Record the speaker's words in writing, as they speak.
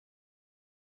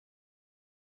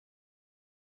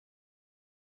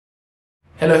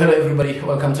Hello everybody,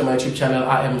 welcome to my YouTube channel.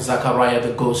 I am Zachariah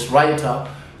the Ghost Writer.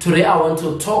 Today I want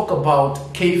to talk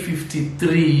about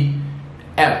K53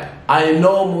 app. I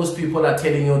know most people are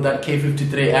telling you that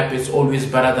K53 app is always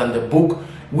better than the book,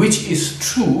 which is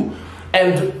true.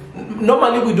 And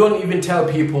normally we don't even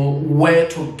tell people where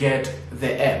to get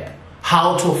the app,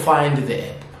 how to find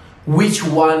the app, which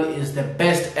one is the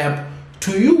best app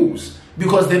to use,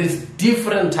 because there is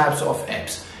different types of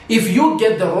apps. If you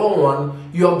get the wrong one,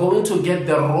 you are going to get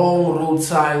the wrong road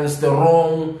signs, the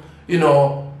wrong,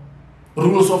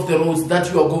 rules of the roads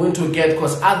that you are going to get,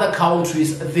 because other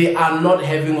countries, they are not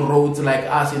having roads like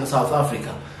us in South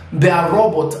Africa. Their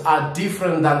robots are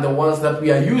different than the ones that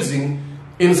we are using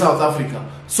in South Africa.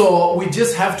 So we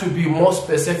just have to be more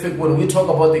specific when we talk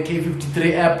about the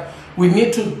K53 app. We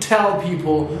need to tell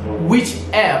people which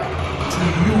app to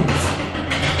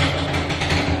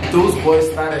use. Those boys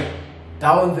started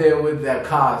down there with their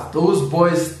cars. Those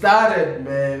boys started,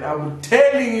 man. I'm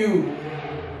telling you.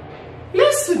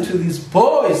 Listen to these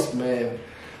boys, man.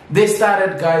 They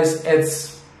started, guys.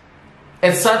 It's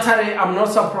Saturday. I'm not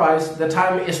surprised. The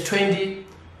time is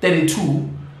 20:32.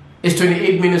 It's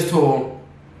 28 minutes to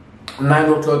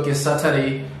 9 o'clock. It's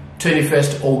Saturday,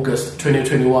 21st August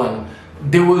 2021.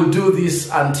 They will do this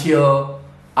until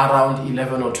around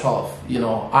 11 or 12.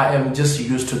 I am just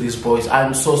used to these boys.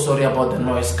 I'm so sorry about the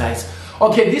noise, guys.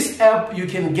 Okay, this app, you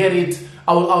can get it.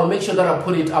 I'll make sure that I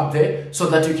put it up there so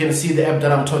that you can see the app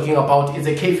that I'm talking about. It's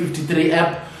a K53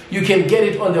 app. You can get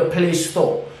it on the Play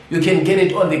Store. You can get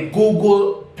it on the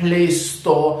Google Play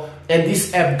Store. And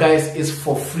this app, guys, is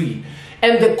for free.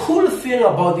 And the cool thing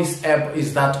about this app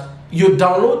is that you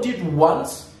download it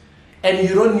once and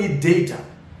you don't need data.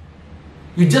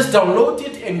 You just download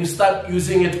it and you start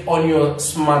using it on your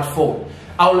smartphone.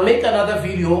 I will make another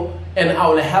video and I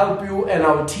will help you and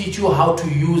I will teach you how to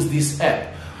use this app.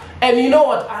 And you know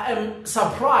what? I am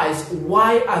surprised.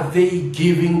 Why are they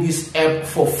giving this app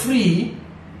for free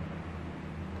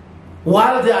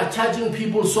while they are charging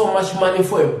people so much money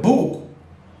for a book?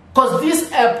 Because this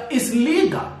app is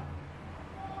legal.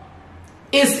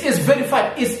 It's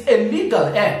verified. It's a legal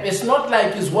app. It's not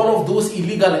like it's one of those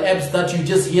illegal apps that you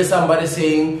just hear somebody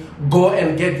saying, go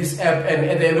and get this app, and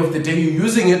at the end of the day you're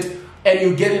using it and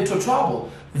you get into trouble.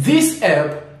 This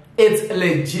app, it's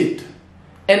legit.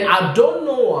 And I don't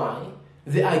know why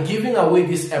they are giving away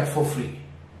this app for free.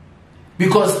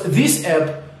 Because this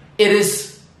app, it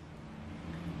is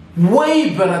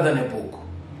way better than a book.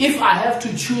 If I have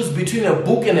to choose between a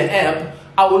book and an app,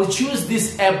 I will choose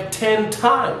this app 10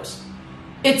 times.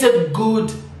 It's a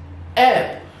good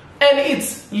app. And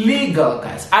it's legal,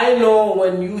 guys. I know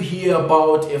when you hear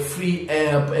about a free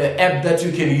app, an app that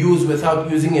you can use without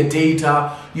using a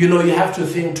data, you have to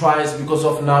think twice, because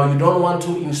of now you don't want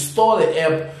to install the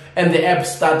app and the app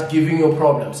start giving you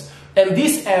problems. And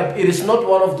this app, it is not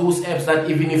one of those apps that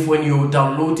even if when you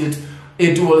download it,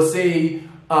 it will say,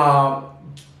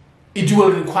 it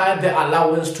will require the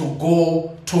allowance to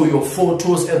go to your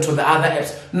photos and to the other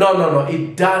apps. No.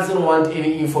 It doesn't want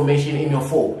any information in your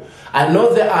phone. I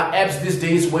know there are apps these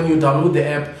days when you download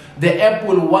the app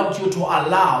will want you to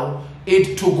allow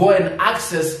it to go and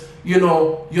access,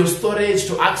 your storage,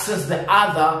 to access the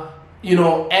other,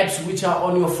 apps which are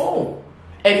on your phone.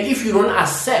 And if you don't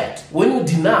accept, when you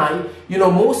deny,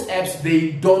 most apps,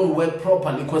 they don't work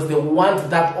properly because they want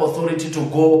that authority to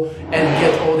go and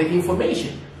get all the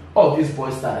information. Oh, this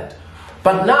boy started.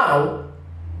 But now,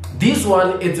 this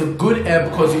one, it's a good app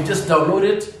because you just download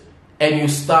it and you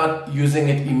start using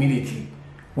it immediately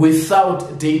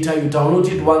without data. You download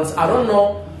it once. I don't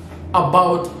know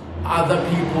about other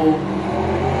people.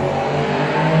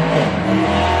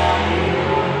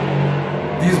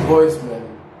 These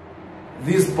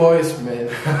boys, man.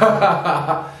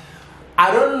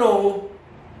 I don't know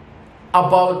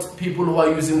about people who are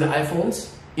using the iPhones,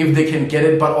 if they can get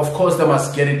it, but of course they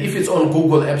must get it. If it's on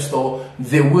Google App Store,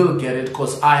 they will get it,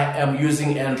 because I am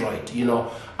using Android.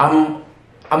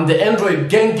 I'm the Android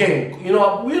gang. We're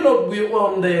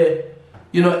on the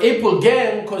Apple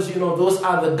gang, because those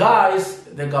are the guys.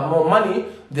 They got more money.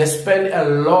 They spend a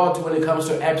lot when it comes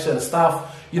to apps and stuff.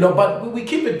 But we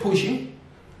keep it pushing.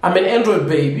 I'm an Android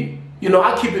baby.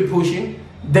 I keep it pushing.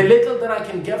 The little that I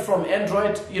can get from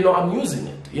Android, I'm using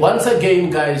it. Once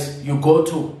again, guys, you go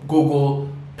to Google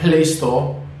Play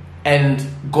Store and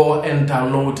go and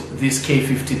download this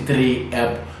K53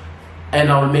 app. And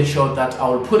I'll make sure that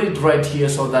I'll put it right here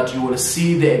so that you will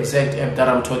see the exact app that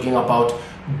I'm talking about.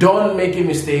 Don't make a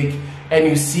mistake and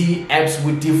you see apps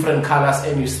with different colors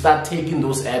and you start taking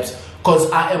those apps,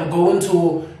 because I am going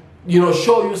to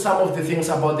show you some of the things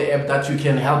about the app that you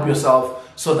can help yourself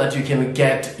so that you can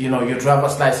get your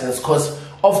driver's license. Because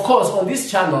Of course, on this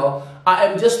channel, I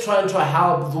am just trying to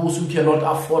help those who cannot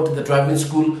afford the driving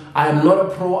school. I am not a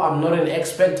pro, I'm not an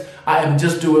expert. I am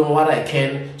just doing what I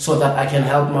can so that I can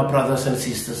help my brothers and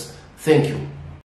sisters. Thank you.